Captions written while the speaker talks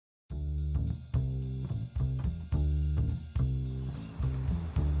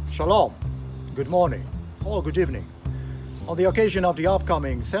Shalom, good morning, or good evening. On the occasion of the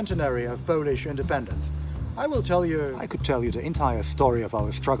upcoming centenary of Polish independence, I could tell you the entire story of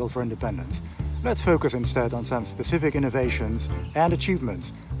our struggle for independence. Let's focus instead on some specific innovations and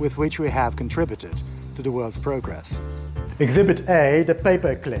achievements with which we have contributed to the world's progress. Exhibit A, the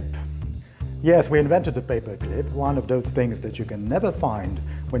paper clip. Yes, we invented the paper clip, one of those things that you can never find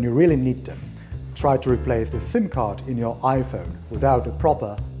when you really need them. Try to replace the SIM card in your iPhone without a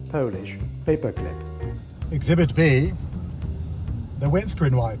proper Polish paper clip. Exhibit B, the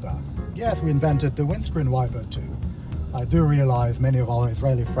windscreen wiper. Yes, we invented the windscreen wiper too. I do realize many of our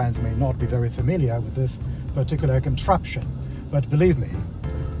Israeli friends may not be very familiar with this particular contraption, but believe me,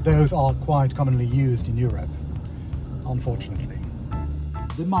 those are quite commonly used in Europe, unfortunately.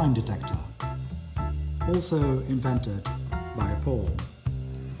 The mine detector, also invented by Paul.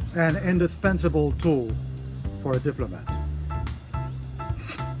 An indispensable tool for a diplomat.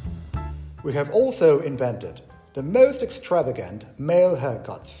 We have also invented the most extravagant male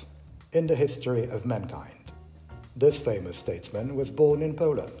haircuts in the history of mankind. This famous statesman was born in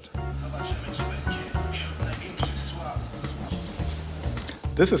Poland.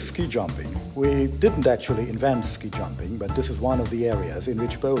 This is ski jumping. We didn't actually invent ski jumping, but this is one of the areas in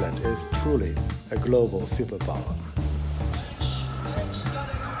which Poland is truly a global superpower.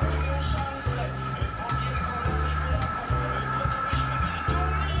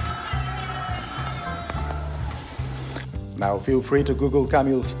 Now feel free to Google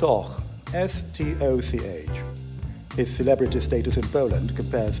Kamil Stoch, S-T-O-C-H. His celebrity status in Poland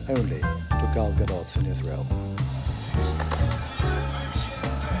compares only to Gal Gadot's in Israel.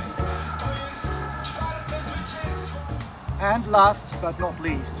 And last but not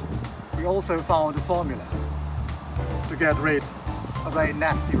least, we also found a formula to get rid of a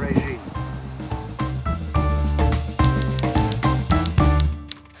nasty regime.